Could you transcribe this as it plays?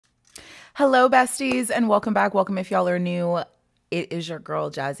Hello, besties, and welcome back. Welcome if y'all are new. It is your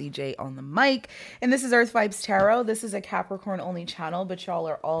girl, Jazzy J, on the mic, and this is Earth Vibes Tarot. This is a Capricorn-only channel, but y'all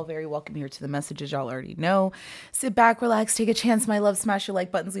are all very welcome here to the messages y'all already know. Sit back, relax, take a chance, my love, smash your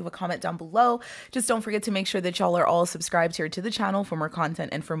like buttons, leave a comment down below. Just don't forget to make sure that y'all are all subscribed here to the channel for more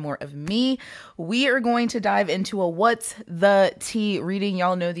content and for more of me. We are going to dive into a What's the Tea reading.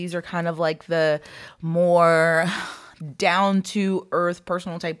 Y'all know these are kind of like the more down to earth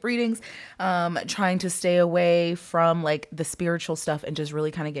personal type readings, trying to stay away from like the spiritual stuff and just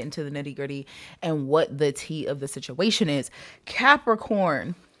really kind of get into the nitty gritty and what the tea of the situation is.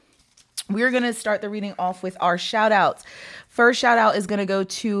 Capricorn, we're going to start the reading off with our shout outs. First shout out is going to go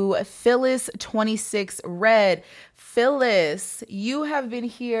to Phyllis26 Red. Phyllis, you have been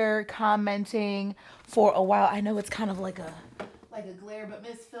here commenting for a while. I know it's kind of like a glare, but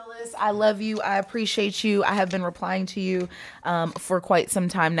Miss Phyllis, I love you. I appreciate you. I have been replying to you for quite some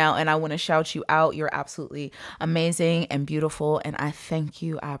time now, and I want to shout you out. You're absolutely amazing and beautiful, and I thank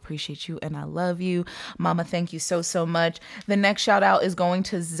you. I appreciate you, and I love you. Mama, thank you so, so much. The next shout out is going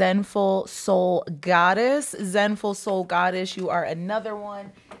to Zenful Soul Goddess. Zenful Soul Goddess, you are another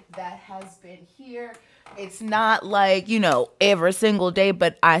one that has been here. It's not like, you know, every single day,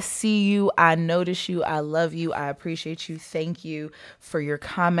 but I see you. I notice you. I love you. I appreciate you. Thank you for your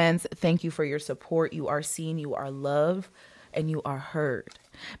comments. Thank you for your support. You are seen, you are loved, and you are heard,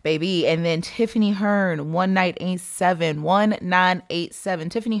 baby. And then Tiffany Hearn, 1987.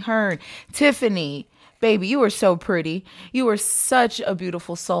 Tiffany Hearn. Tiffany, baby, you are so pretty. You are such a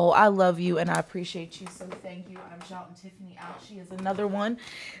beautiful soul. I love you and I appreciate you. So thank you. I'm shouting Tiffany out. She is another one.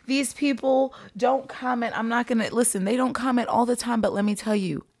 These people don't comment. I'm not going to listen. They don't comment all the time, but let me tell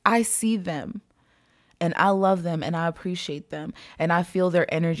you, I see them and I love them and I appreciate them and I feel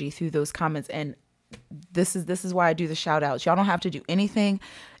their energy through those comments. And this is why I do the shout outs. Y'all don't have to do anything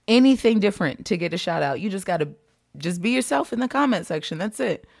different to get a shout out. You just got to just be yourself in the comment section. That's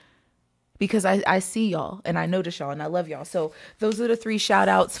it. Because I see y'all and I notice y'all and I love y'all. So those are the 3 shout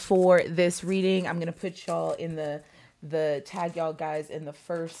outs for this reading. I'm going to put y'all in the tag y'all guys in the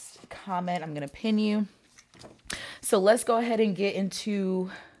first comment. I'm going to pin you. So let's go ahead and get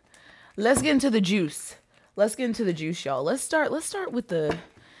into the juice. Let's get into the juice, y'all. Let's start with the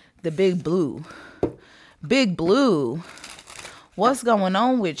big blue. Big blue. What's going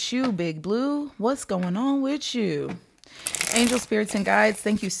on with you, Big Blue? What's going on with you? Angel spirits and guides,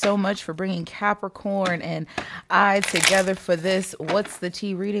 thank you so much for bringing Capricorn and I together for this What's the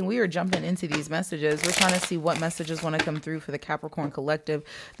Tea reading. We are jumping into these messages. We're trying to see what messages want to come through for the Capricorn collective,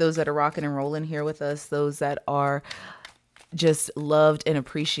 those that are rocking and rolling here with us, those that are just loved and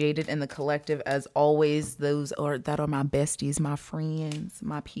appreciated in the collective as always, those that are my besties, my friends,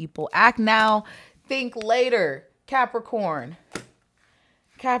 my people. Act now, think later, Capricorn.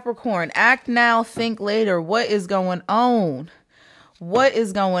 Capricorn, act now, think later. What is going on? What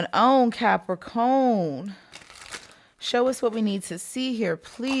is going on, Capricorn? Show us what we need to see here,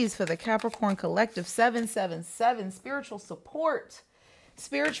 please, for the Capricorn collective. 777, spiritual support,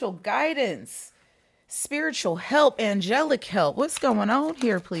 spiritual guidance, spiritual help, angelic help. What's going on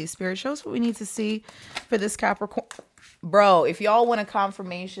here, please, Spirit? Show us what we need to see for this Capricorn. Bro, if y'all want a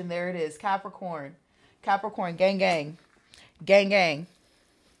confirmation, there it is. Capricorn. Capricorn, gang, gang. Gang, gang.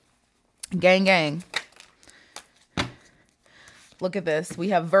 Gang, gang. Look at this. We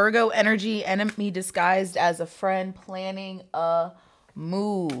have Virgo energy, enemy disguised as a friend, planning a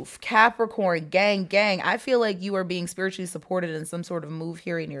move. Capricorn, gang, gang. I feel like you are being spiritually supported in some sort of move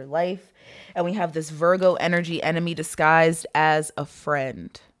here in your life. And we have this Virgo energy, enemy disguised as a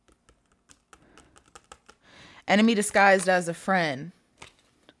friend. Enemy disguised as a friend.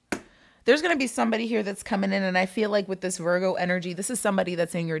 There's going to be somebody here that's coming in, and I feel like with this Virgo energy, this is somebody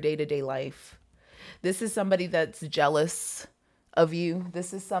that's in your day-to-day life. This is somebody that's jealous of you.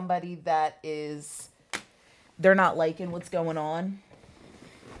 This is somebody that they're not liking what's going on.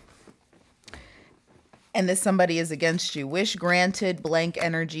 And this somebody is against you. Wish granted, blank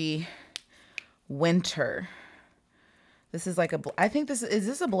energy, winter. This is like I think is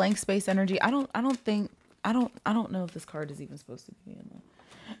this a blank space energy? I don't know if this card is even supposed to be in there.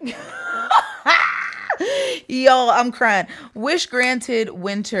 Yo, I'm crying. Wish granted,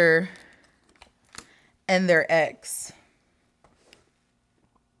 winter, and their ex.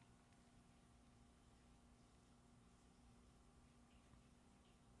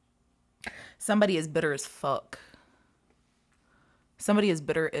 Somebody is bitter as fuck. Somebody is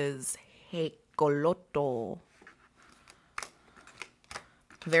bitter as hecoloto.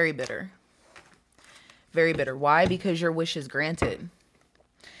 Very bitter. Very bitter. Why? Because your wish is granted.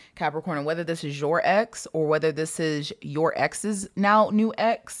 Capricorn, and whether this is your ex or whether this is your ex's now new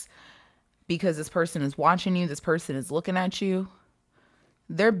ex, because this person is watching you. This person is looking at you.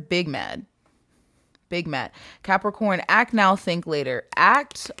 They're big mad. Big mad. Capricorn, act now, think later.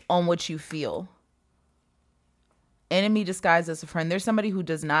 Act on what you feel. Enemy disguised as a friend. There's somebody who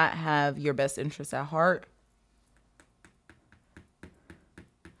does not have your best interest at heart.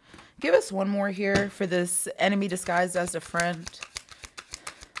 Give us one more here for this enemy disguised as a friend.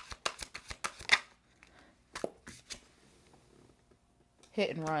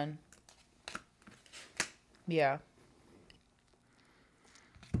 Hit and run. Yeah.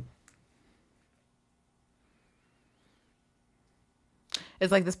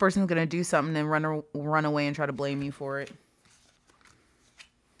 It's like this person's going to do something and run away and try to blame you for it.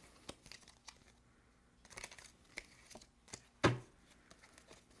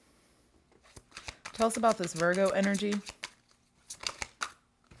 Tell us about this Virgo energy.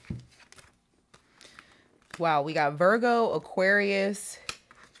 Wow, we got Virgo, Aquarius.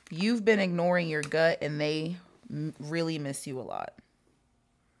 You've been ignoring your gut and they really miss you a lot.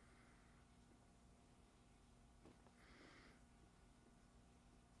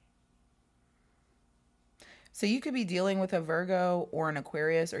 So you could be dealing with a Virgo or an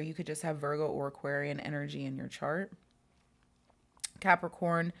Aquarius, or you could just have Virgo or Aquarian energy in your chart.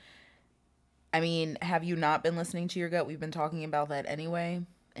 Capricorn, I mean, have you not been listening to your gut? We've been talking about that anyway,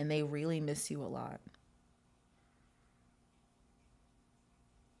 and they really miss you a lot.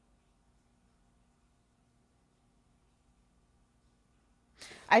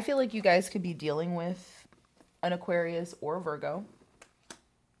 I feel like you guys could be dealing with an Aquarius or Virgo.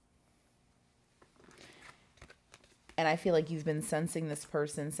 And I feel like you've been sensing this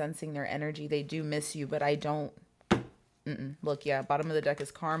person, sensing their energy. They do miss you, but I don't. Look, yeah, bottom of the deck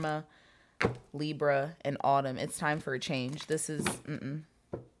is Karma, Libra, and Autumn. It's time for a change. This is.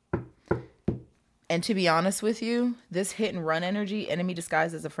 And to be honest with you, this hit and run energy, enemy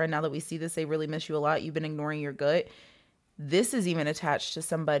disguised as a friend. Now that we see this, they really miss you a lot. You've been ignoring your gut. This is even attached to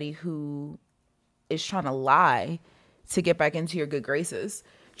somebody who is trying to lie to get back into your good graces.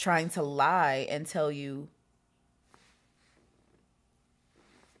 Trying to lie and tell you,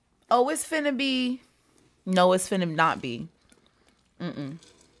 oh, it's finna be. No, it's finna not be.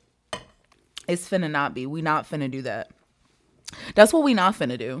 It's finna not be. We not finna do that. That's what we not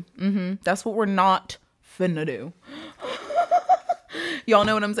finna do. That's what we're not finna do. Y'all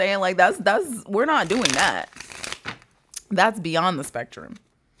know what I'm saying? Like we're not doing that. That's beyond the spectrum.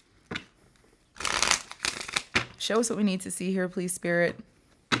 Show us what we need to see here, please, Spirit.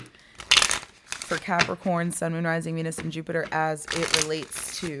 For Capricorn, Sun, Moon, Rising, Venus, and Jupiter as it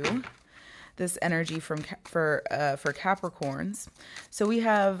relates to this energy for Capricorns. So we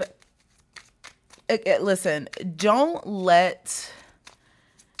have, listen, don't let,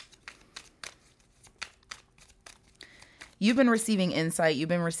 you've been receiving insight, you've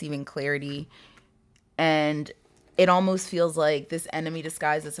been receiving clarity, and it almost feels like this enemy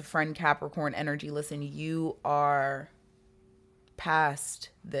disguised as a friend, Capricorn energy. Listen, you are past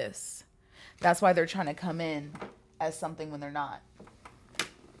this. That's why they're trying to come in as something when they're not.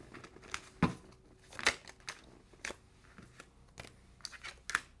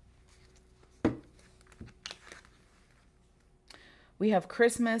 We have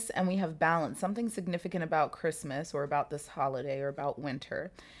Christmas and we have balance. Something significant about Christmas or about this holiday or about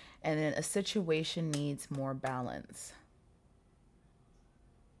winter. And then a situation needs more balance.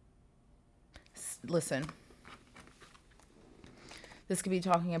 Listen, this could be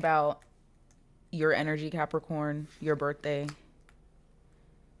talking about your energy, Capricorn, your birthday,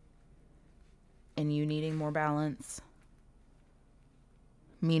 and you needing more balance.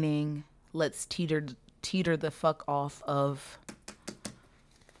 Meaning, let's teeter the fuck off of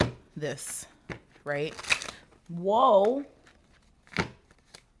this, right? Whoa.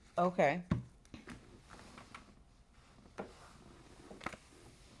 Okay.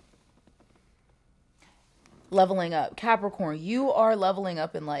 Leveling up. Capricorn, you are leveling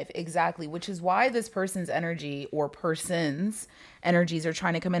up in life. Exactly. Which is why this person's energy or person's energies are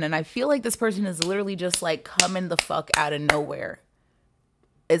trying to come in. And I feel like this person is literally just like coming the fuck out of nowhere.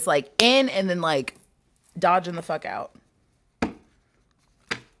 It's like in and then like dodging the fuck out.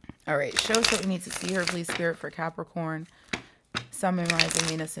 All right. Show us what we need to see here, please, Spirit, for Capricorn. Sun, Moon, Rising,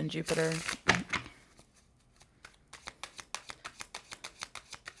 Venus, and Jupiter.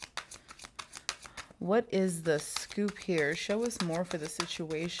 What is the scoop here? Show us more for the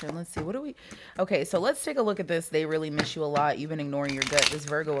situation. Let's see. What do we... Okay, so let's take a look at this. They really miss you a lot. You've been ignoring your gut. This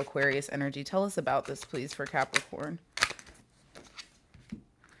Virgo Aquarius energy. Tell us about this, please, for Capricorn.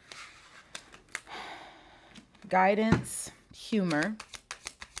 Guidance, humor.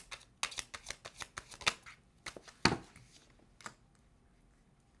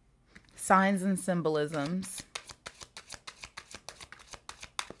 Signs and symbolisms.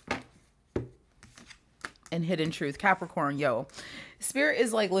 And hidden truth. Capricorn, yo. Spirit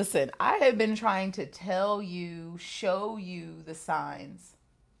is like, listen, I have been trying to tell you, show you the signs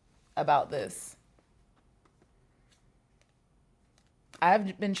about this.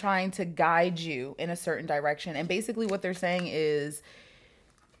 I've been trying to guide you in a certain direction. And basically what they're saying is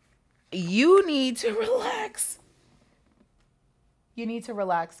you need to relax. You need to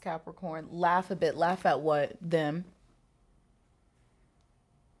relax, Capricorn. Laugh a bit. Laugh at what? Them.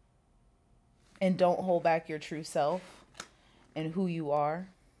 And don't hold back your true self and who you are.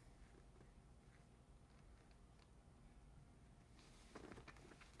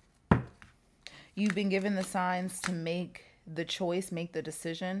 You've been given the signs to make the choice, make the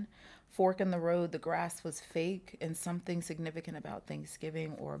decision. Fork in the road, the grass was fake, and something significant about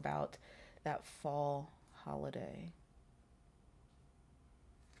Thanksgiving or about that fall holiday.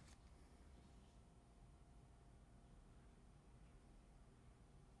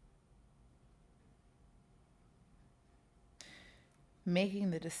 Making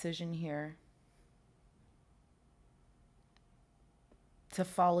the decision here to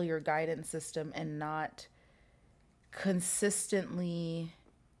follow your guidance system and not consistently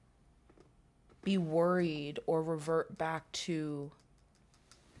be worried or revert back to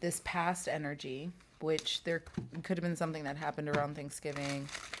this past energy, which there could have been something that happened around Thanksgiving,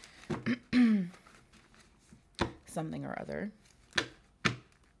 something or other.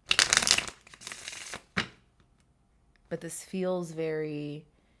 But this feels very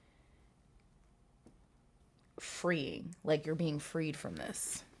freeing, like you're being freed from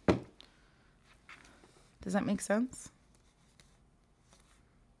this. Does that make sense?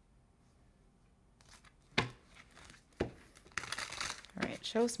 All right,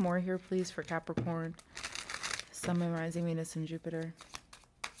 show us more here, please, for Capricorn. Sun, Moon, Rising, Venus, and Jupiter.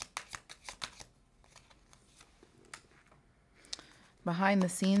 Behind the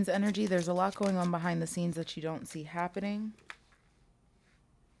scenes energy. There's a lot going on behind the scenes that you don't see happening.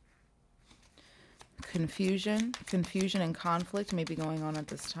 Confusion and conflict may be going on at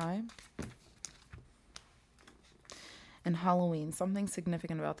this time. And Halloween, something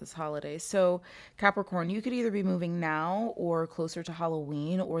significant about this holiday. So Capricorn, you could either be moving now or closer to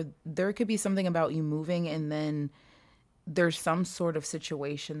Halloween, or there could be something about you moving and then there's some sort of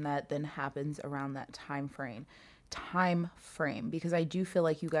situation that then happens around that time frame, because I do feel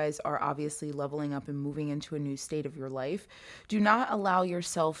like you guys are obviously leveling up and moving into a new state of your life. Do not allow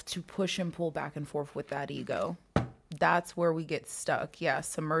yourself to push and pull back and forth with that ego. That's where we get stuck. Yeah,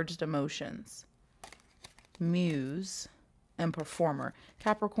 submerged emotions. Muse and performer.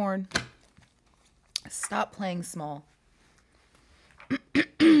 Capricorn, stop playing small.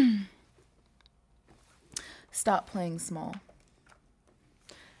 Stop playing small.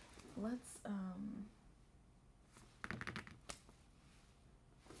 Let's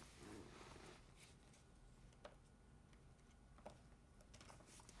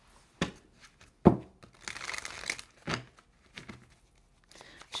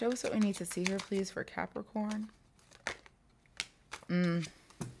show us what we need to see here, please, for Capricorn.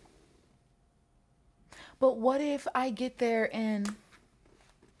 But what if I get there and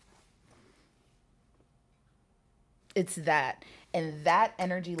it's that, and that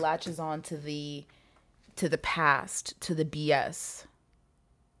energy latches on to the past, to the BS.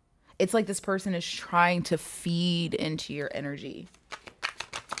 It's like this person is trying to feed into your energy.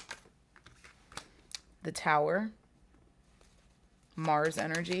 The Tower. Mars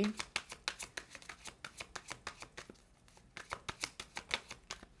energy.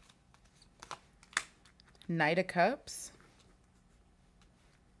 Knight of Cups.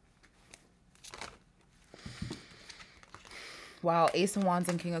 Wow, Ace of Wands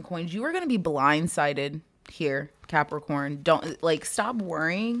and King of Coins. You are going to be blindsided here, Capricorn. Don't, like, stop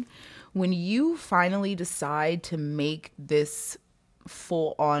worrying. When you finally decide to make this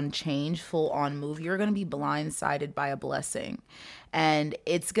full-on change, full-on move, you're going to be blindsided by a blessing. And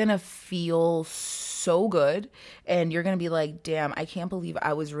it's going to feel so good. And you're going to be like, damn, I can't believe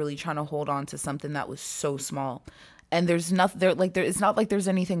I was really trying to hold on to something that was so small. And there's nothing there, like, it's not like there's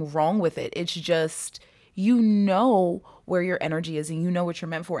anything wrong with it. It's just, you know where your energy is and you know what you're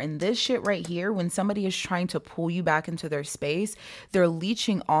meant for. And this shit right here, when somebody is trying to pull you back into their space, they're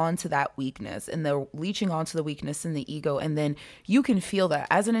leeching on to that weakness, and they're leeching onto the weakness in the ego. And then you can feel that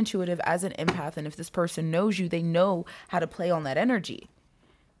as an intuitive, as an empath. And if this person knows you, they know how to play on that energy.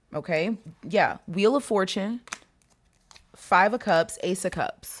 Okay. Yeah. Wheel of Fortune, Five of Cups, Ace of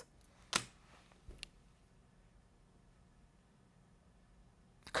Cups.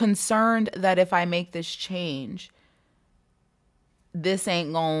 Concerned that if I make this change, this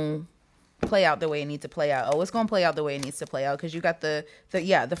ain't gonna play out the way it needs to play out. Oh, it's going to play out the way it needs to play out because you got the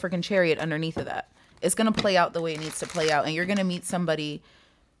freaking Chariot underneath of that. It's going to play out the way it needs to play out, and you're going to meet somebody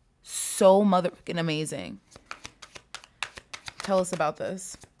so motherfucking amazing. Tell us about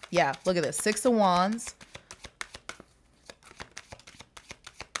this. Yeah, look at this. 6 of Wands,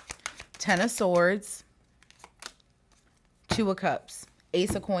 10 of Swords, 2 of Cups,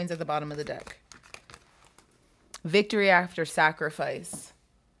 Ace of Coins at the bottom of the deck. Victory after sacrifice.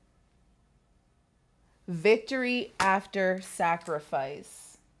 Victory after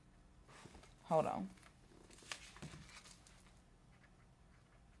sacrifice. Hold on.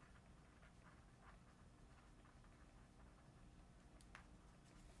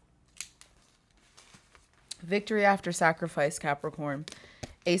 Victory after sacrifice, Capricorn.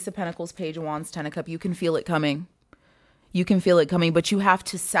 Ace of Pentacles, Page of Wands, 10 of Cups. You can feel it coming. You can feel it coming, but you have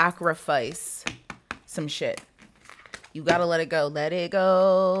to sacrifice some shit. You gotta let it go. Let it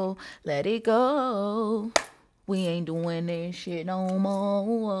go. Let it go. We ain't doing this shit no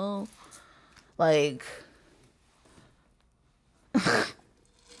more. Like,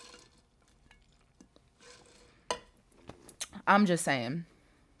 I'm just saying.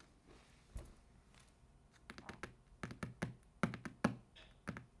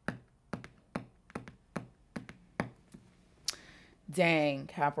 Dang,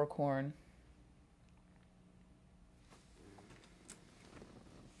 Capricorn.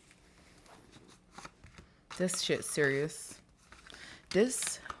 This shit's serious.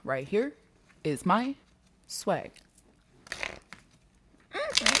 This right here is my swag.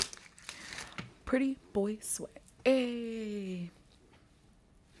 Pretty boy swag. Hey.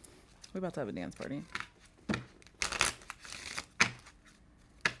 We're about to have a dance party.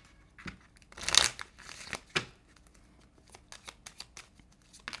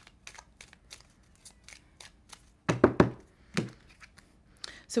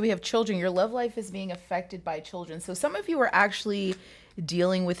 So we have children. Your love life is being affected by children. So some of you are actually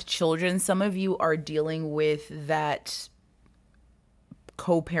dealing with children. Some of you are dealing with that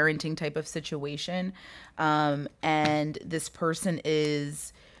co-parenting type of situation. And this person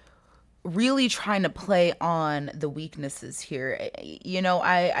is really trying to play on the weaknesses here. You know,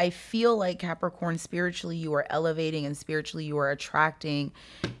 I feel like Capricorn, spiritually you are elevating and spiritually you are attracting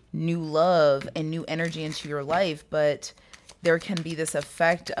new love and new energy into your life, but there can be this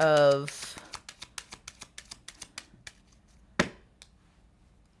effect of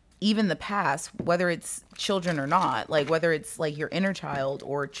even the past, whether it's children or not, like whether it's like your inner child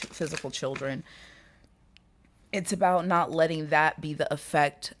or physical children, it's about not letting that be the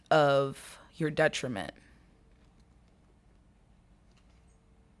effect of your detriment.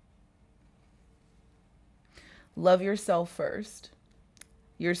 Love yourself first.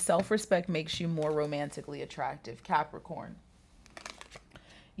 Your self-respect makes you more romantically attractive, Capricorn.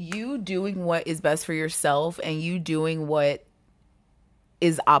 You doing what is best for yourself and you doing what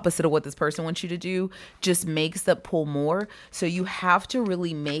is opposite of what this person wants you to do just makes the pull more. So you have to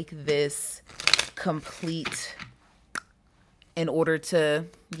really make this complete in order to,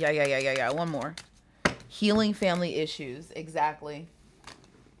 one more. Healing family issues, exactly.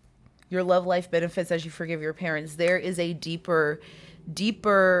 Your love life benefits as you forgive your parents. There is a deeper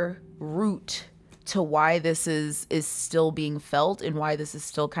root to why this is still being felt and why this is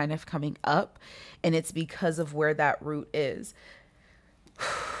still kind of coming up. And it's because of where that root is.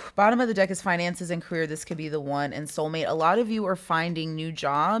 Bottom of the deck is finances and career. This could be the one. And soulmate. A lot of you are finding new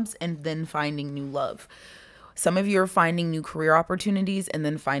jobs and then finding new love. Some of you are finding new career opportunities and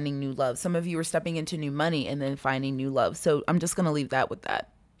then finding new love. Some of you are stepping into new money and then finding new love. So I'm just going to leave that with that.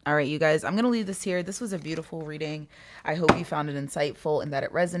 All right, you guys, I'm going to leave this here. This was a beautiful reading. I hope you found it insightful and that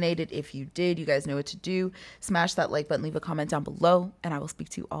it resonated. If you did, you guys know what to do. Smash that like button, leave a comment down below, and I will speak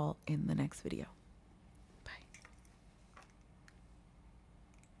to you all in the next video. Bye.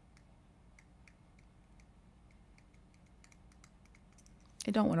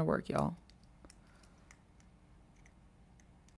 It don't want to work, y'all.